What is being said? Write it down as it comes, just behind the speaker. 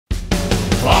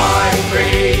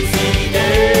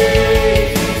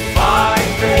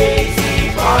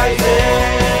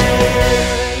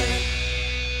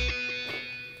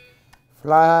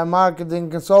marketing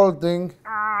consulting.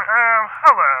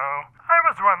 Hello. I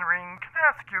was wondering, can I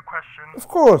ask you a question? Of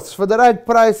course, for the right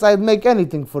price, I'd make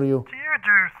anything for you. Do you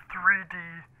do 3D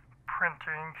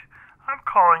printing? I'm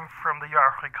calling from the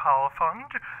Yarchei Kallah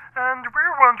fund, and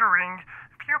we're wondering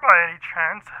if you by any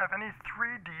chance have any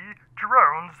 3D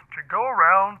drones to go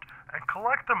around and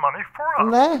collect the money for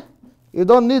us. Nah, you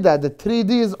don't need that. The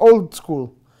 3D is old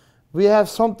school. We have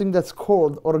something that's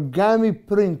called origami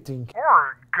printing.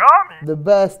 Origami? The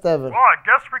best ever. Well, I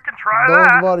guess we can try Don't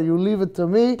that. worry, you leave it to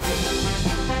me.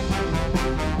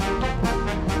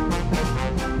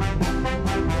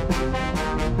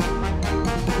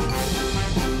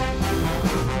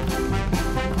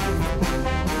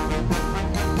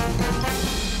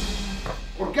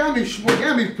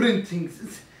 Origami printing.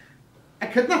 I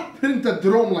cannot print a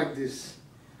drone like this.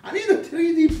 I need a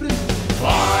 3D printer.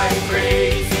 5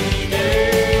 crazy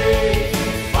days,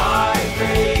 5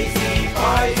 crazy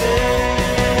prizes.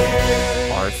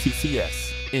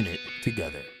 RCCS, in it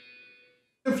together.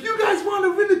 If you guys want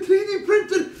to win a 3D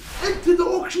printer, enter the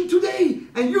auction today,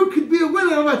 and you could be a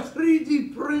winner of a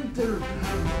 3D printer.